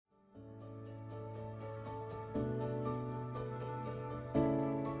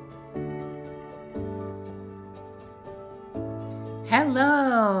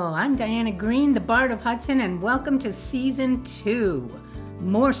Hello, I'm Diana Green, the Bard of Hudson, and welcome to Season 2.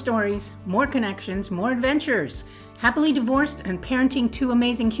 More stories, more connections, more adventures. Happily divorced and parenting two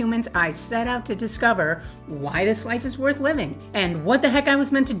amazing humans, I set out to discover why this life is worth living and what the heck I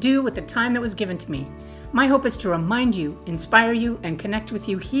was meant to do with the time that was given to me. My hope is to remind you, inspire you, and connect with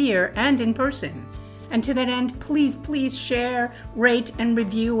you here and in person. And to that end, please share, rate, and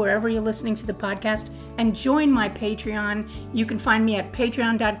review wherever you're listening to the podcast, and join my Patreon. You can find me at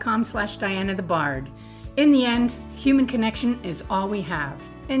patreon.com/Diana the Bard. In the end, human connection is all we have.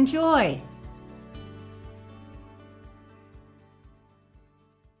 Enjoy!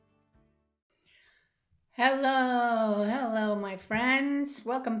 Hello, my friends.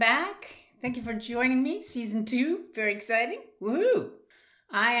 Welcome back. Thank you for joining me. Season 2, very exciting. Woohoo!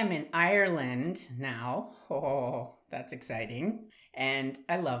 I am in Ireland now. Oh, that's exciting. And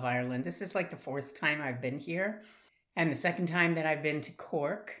I love Ireland. This is like the 4th time I've been here. And the 2nd time that I've been to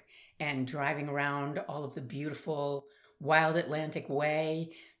Cork and driving around all of the beautiful Wild Atlantic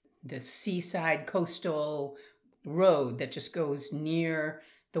Way, the seaside coastal road that just goes near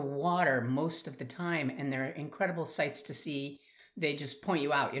the water most of the time. And there are incredible sights to see. They just point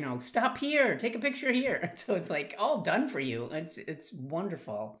you out, stop here, take a picture here. So it's like all done for you. It's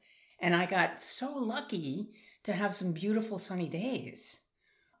wonderful. And I got so lucky to have some beautiful sunny days.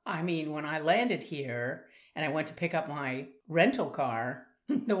 I mean, when I landed here and I went to pick up my rental car,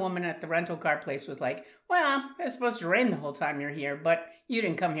 the woman at the rental car place was like, well, it's supposed to rain the whole time you're here, but you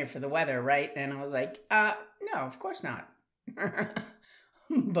didn't come here for the weather, right? And I was like, no, of course not.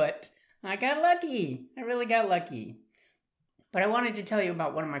 But I got lucky. I really got lucky. But I wanted to tell you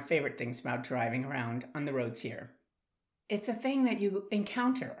about one of my favorite things about driving around on the roads here. It's a thing that you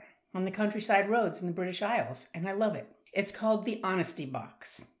encounter on the countryside roads in the British Isles, and I love it. It's called the Honesty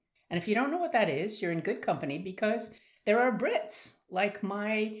Box. And if you don't know what that is, you're in good company because there are Brits, like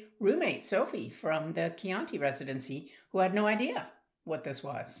my roommate, Sophie, from the Chianti residency, who had no idea what this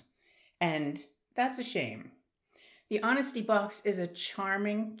was. And that's a shame. The Honesty Box is a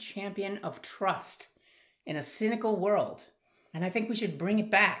charming champion of trust in a cynical world. And I think we should bring it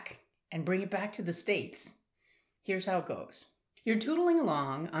back and bring it back to the States. Here's how it goes. You're tootling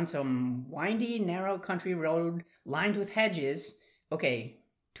along on some windy, narrow country road lined with hedges. Okay,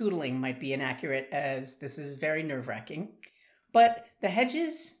 tootling might be inaccurate as this is very nerve-wracking. But the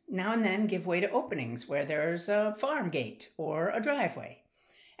hedges now and then give way to openings where there's a farm gate or a driveway.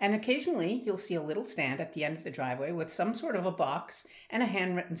 And occasionally you'll see a little stand at the end of the driveway with some sort of a box and a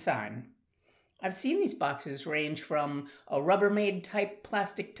handwritten sign. I've seen these boxes range from a Rubbermaid type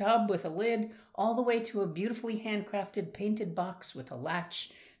plastic tub with a lid all the way to a beautifully handcrafted painted box with a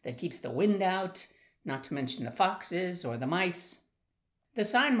latch that keeps the wind out, not to mention the foxes or the mice. The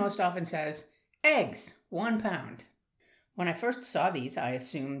sign most often says, eggs, 1 pound. When I first saw these, I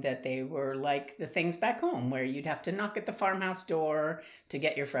assumed that they were like the things back home where you'd have to knock at the farmhouse door to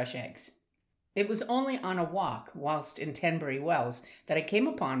get your fresh eggs. It was only on a walk whilst in Tenbury Wells that I came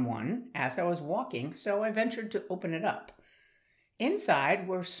upon one as I was walking, so I ventured to open it up. Inside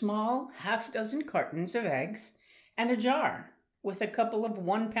were small half-dozen cartons of eggs and a jar with a couple of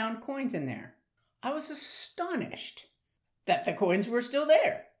 1 pound coins in there. I was astonished that the coins were still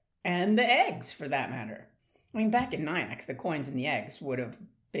there, and the eggs for that matter. I mean, back in Nyack, the coins and the eggs would have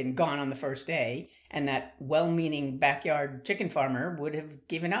been gone on the first day, and that well-meaning backyard chicken farmer would have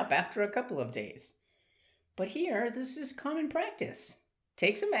given up after a couple of days. But here, this is common practice.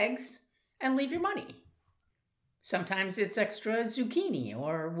 Take some eggs and leave your money. Sometimes it's extra zucchini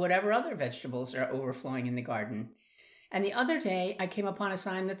or whatever other vegetables are overflowing in the garden. And the other day, I came upon a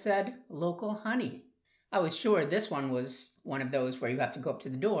sign that said, local honey. I was sure this one was one of those where you have to go up to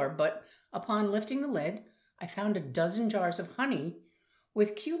the door, but upon lifting the lid, I found a dozen jars of honey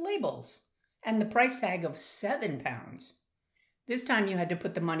with cute labels and the price tag of 7 pounds. This time you had to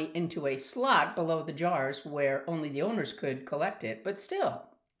put the money into a slot below the jars where only the owners could collect it, but still,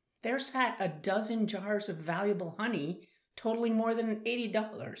 there sat a dozen jars of valuable honey totaling more than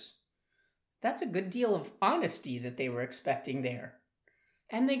 $80. That's a good deal of honesty that they were expecting there.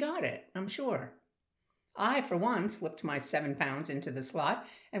 And they got it, I'm sure. I, for one, slipped my 7 pounds into the slot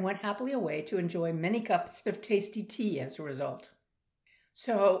and went happily away to enjoy many cups of tasty tea as a result.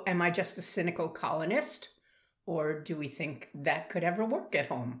 So, am I just a cynical colonist? Or do we think that could ever work at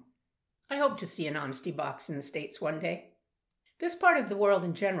home? I hope to see an Honesty Box in the States one day. This part of the world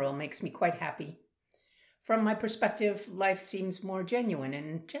in general makes me quite happy. From my perspective, life seems more genuine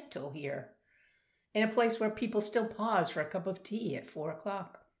and gentle here, in a place where people still pause for a cup of tea at 4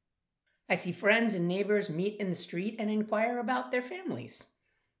 o'clock. I see friends and neighbors meet in the street and inquire about their families.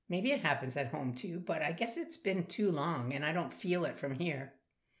 Maybe it happens at home too, but I guess it's been too long and I don't feel it from here.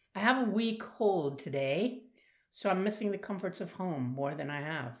 I have a wee cold today, so I'm missing the comforts of home more than I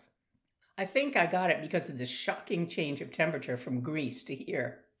have. I think I got it because of the shocking change of temperature from Greece to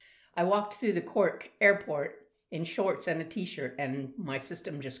here. I walked through the Cork airport in shorts and a t-shirt and my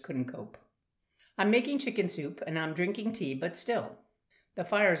system just couldn't cope. I'm making chicken soup and I'm drinking tea, but still, the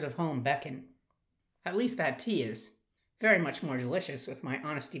fires of home beckon. At least that tea is very much more delicious with my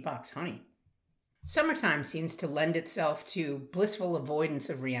Honesty Box honey. Summertime seems to lend itself to blissful avoidance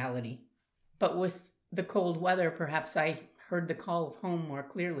of reality. But with the cold weather, perhaps I heard the call of home more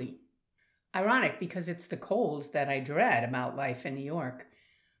clearly. Ironic because it's the colds that I dread about life in New York.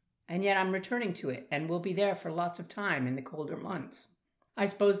 And yet I'm returning to it and will be there for lots of time in the colder months. I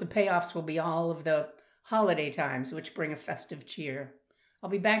suppose the payoffs will be all of the holiday times, which bring a festive cheer. I'll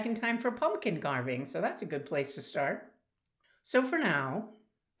be back in time for pumpkin carving, so that's a good place to start. So for now,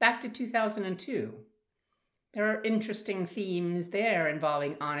 back to 2002. There are interesting themes there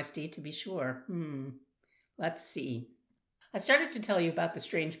involving honesty, to be sure. Let's see. I started to tell you about the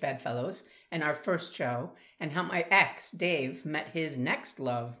Strange Bedfellows and our first show, and how my ex, Dave, met his next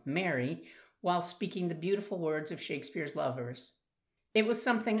love, Mary, while speaking the beautiful words of Shakespeare's lovers. It was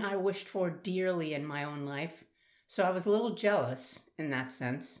something I wished for dearly in my own life, so I was a little jealous in that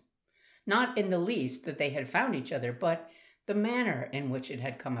sense. Not in the least that they had found each other, but the manner in which it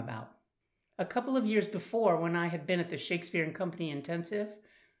had come about. A couple of years before, when I had been at the Shakespeare and Company Intensive,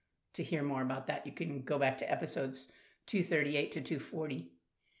 to hear more about that, you can go back to episodes 238 to 240.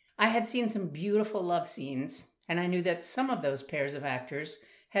 I had seen some beautiful love scenes, and I knew that some of those pairs of actors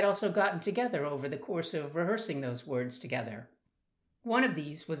had also gotten together over the course of rehearsing those words together. One of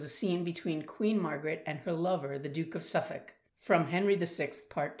these was a scene between Queen Margaret and her lover, the Duke of Suffolk, from Henry VI,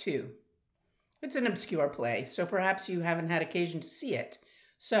 Part 2. It's an obscure play, so perhaps you haven't had occasion to see it.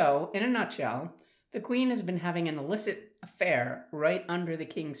 So, in a nutshell, the Queen has been having an illicit affair right under the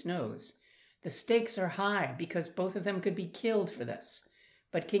King's nose. The stakes are high because both of them could be killed for this,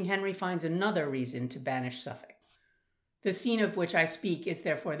 but King Henry finds another reason to banish Suffolk. The scene of which I speak is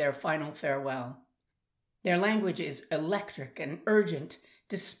therefore their final farewell. Their language is electric and urgent,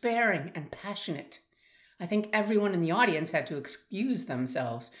 despairing and passionate. I think everyone in the audience had to excuse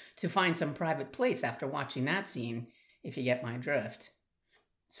themselves to find some private place after watching that scene, if you get my drift.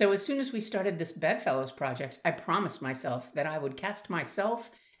 So as soon as we started this Bedfellows project, I promised myself that I would cast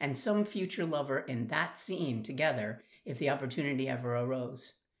myself and some future lover in that scene together if the opportunity ever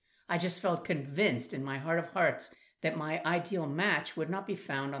arose. I just felt convinced in my heart of hearts that my ideal match would not be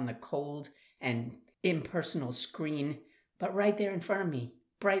found on the cold and impersonal screen, but right there in front of me,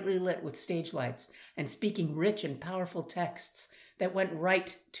 brightly lit with stage lights and speaking rich and powerful texts that went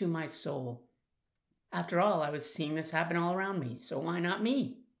right to my soul. After all, I was seeing this happen all around me, so why not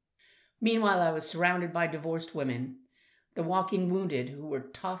me? Meanwhile, I was surrounded by divorced women, the walking wounded who were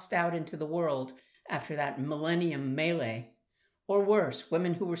tossed out into the world after that millennium melee, or worse,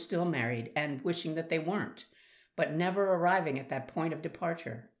 women who were still married and wishing that they weren't, but never arriving at that point of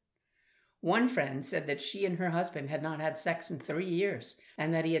departure. One friend said that she and her husband had not had sex in 3 years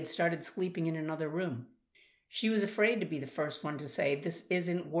and that he had started sleeping in another room. She was afraid to be the first one to say, "This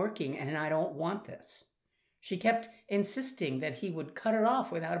isn't working and I don't want this." She kept insisting that he would cut her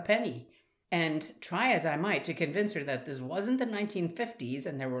off without a penny, and try as I might to convince her that this wasn't the 1950s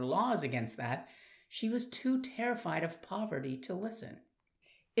and there were laws against that, she was too terrified of poverty to listen.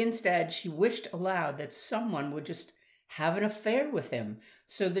 Instead, she wished aloud that someone would just have an affair with him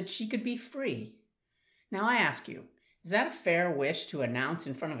so that she could be free. Now I ask you, is that a fair wish to announce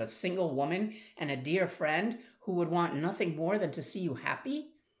in front of a single woman and a dear friend who would want nothing more than to see you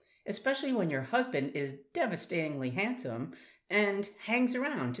happy? Especially when your husband is devastatingly handsome and hangs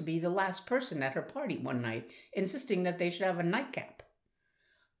around to be the last person at her party one night, insisting that they should have a nightcap.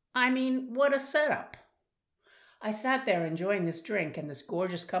 I mean, what a setup. I sat there enjoying this drink and this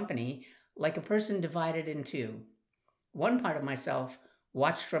gorgeous company like a person divided in two. One part of myself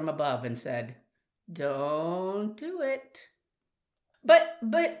watched from above and said, "Don't do it." But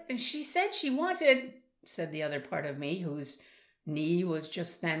she said she wanted, said the other part of me, whose knee was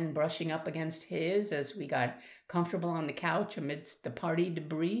just then brushing up against his as we got comfortable on the couch amidst the party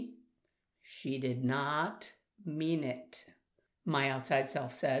debris. She did not mean it, my outside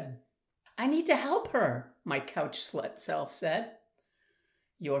self said. I need to help her, my couch slut self said.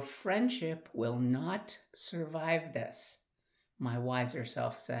 Your friendship will not survive this, my wiser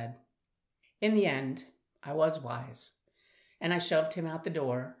self said. In the end, I was wise, and I shoved him out the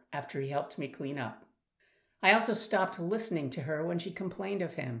door after he helped me clean up. I also stopped listening to her when she complained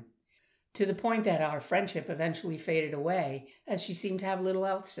of him. to the point that our friendship eventually faded away as she seemed to have little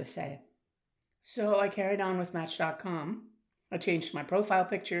else to say. So I carried on with Match.com. I changed my profile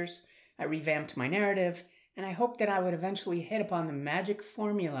pictures, I revamped my narrative, and I hoped that I would eventually hit upon the magic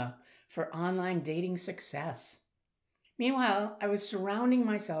formula for online dating success. Meanwhile, I was surrounding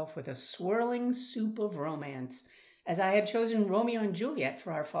myself with a swirling soup of romance, as I had chosen Romeo and Juliet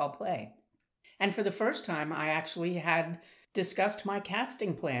for our fall play. And for the first time, I actually had discussed my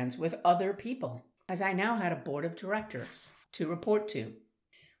casting plans with other people, as I now had a board of directors to report to.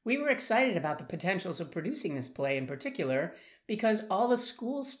 We were excited about the potentials of producing this play in particular because all the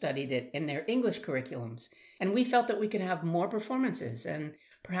schools studied it in their English curriculums, and we felt that we could have more performances and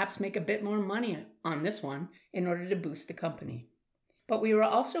perhaps make a bit more money on this one in order to boost the company. But we were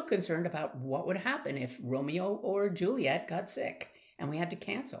also concerned about what would happen if Romeo or Juliet got sick and we had to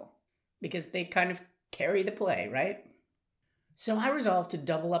cancel, because they kind of carry the play, right? So I resolved to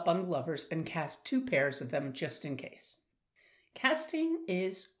double up on the lovers and cast 2 pairs of them just in case. Casting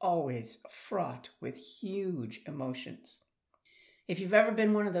is always fraught with huge emotions. If you've ever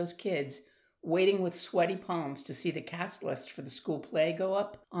been one of those kids waiting with sweaty palms to see the cast list for the school play go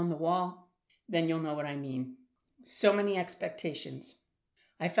up on the wall, then you'll know what I mean. So many expectations.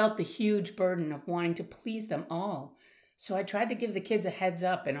 I felt the huge burden of wanting to please them all, so I tried to give the kids a heads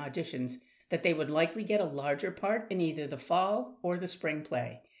up in auditions that they would likely get a larger part in either the fall or the spring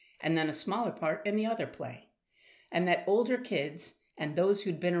play, and then a smaller part in the other play, and that older kids and those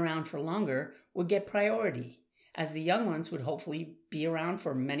who'd been around for longer would get priority, as the young ones would hopefully be around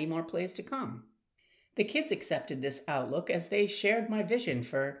for many more plays to come. The kids accepted this outlook as they shared my vision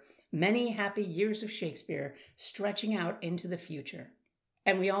for many happy years of Shakespeare stretching out into the future.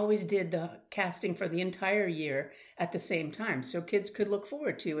 And we always did the casting for the entire year at the same time, so kids could look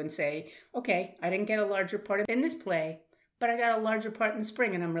forward to and say, okay, I didn't get a larger part in this play, but I got a larger part in the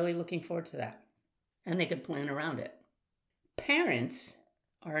spring, and I'm really looking forward to that. And they could plan around it. Parents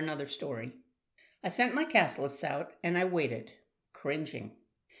are another story. I sent my cast lists out, and I waited, cringing.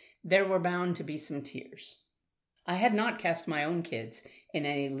 There were bound to be some tears. I had not cast my own kids in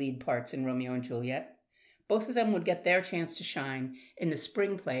any lead parts in Romeo and Juliet. Both of them would get their chance to shine in the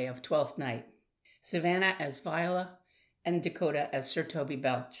spring play of Twelfth Night. Savannah as Viola and Dakota as Sir Toby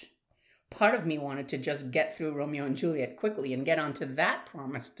Belch. Part of me wanted to just get through Romeo and Juliet quickly and get onto that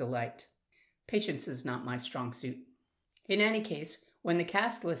promised delight. Patience is not my strong suit. In any case, when the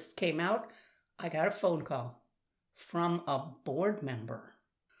cast lists came out, I got a phone call from a board member.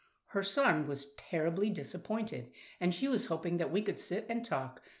 Her son was terribly disappointed, and she was hoping that we could sit and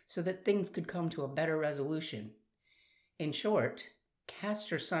talk so that things could come to a better resolution. In short, cast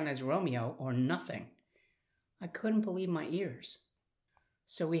her son as Romeo or nothing. I couldn't believe my ears.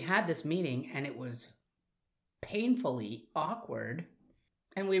 So we had this meeting, and it was painfully awkward,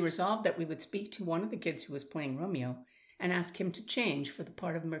 and we resolved that we would speak to one of the kids who was playing Romeo and ask him to change for the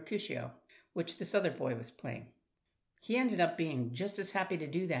part of Mercutio, which this other boy was playing. He ended up being just as happy to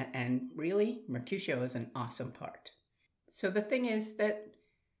do that, and really, Mercutio is an awesome part. So the thing is that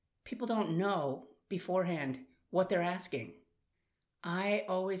people don't know beforehand what they're asking. I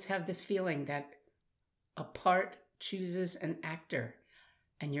always have this feeling that a part chooses an actor,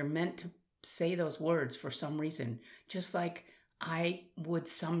 and you're meant to say those words for some reason, just like I would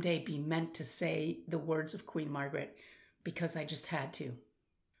someday be meant to say the words of Queen Margaret because I just had to.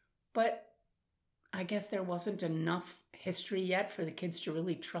 But I guess there wasn't enough history yet for the kids to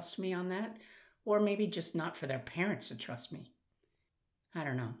really trust me on that, or maybe just not for their parents to trust me. I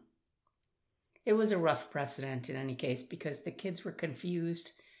don't know. It was a rough precedent in any case because the kids were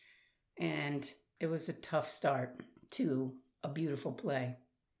confused, and it was a tough start to a beautiful play.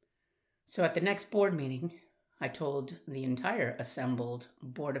 So at the next board meeting, I told the entire assembled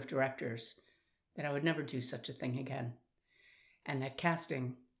board of directors that I would never do such a thing again, and that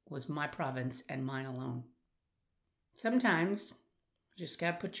casting was my province and mine alone. Sometimes you just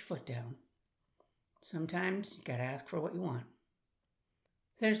gotta put your foot down. Sometimes you gotta ask for what you want.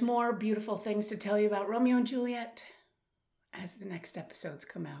 There's more beautiful things to tell you about Romeo and Juliet as the next episodes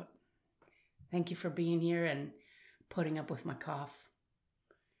come out. Thank you for being here and putting up with my cough.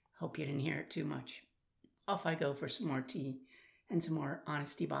 Hope you didn't hear it too much. Off I go for some more tea and some more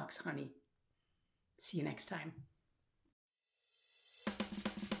Honesty Box honey. See you next time.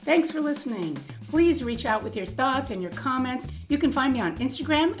 Thanks for listening. Please reach out with your thoughts and your comments. You can find me on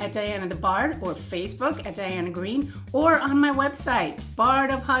Instagram at Diana the Bard or Facebook at Diana Green or on my website,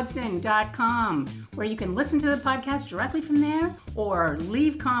 bardofhudson.com, where you can listen to the podcast directly from there or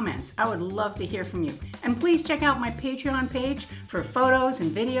leave comments. I would love to hear from you. And please check out my Patreon page for photos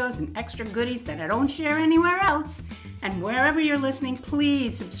and videos and extra goodies that I don't share anywhere else. And wherever you're listening,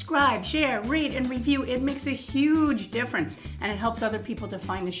 please subscribe, share, rate, and review. It makes a huge difference, and it helps other people to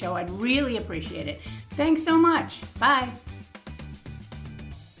find the show. I'd really appreciate it. Thanks so much. Bye.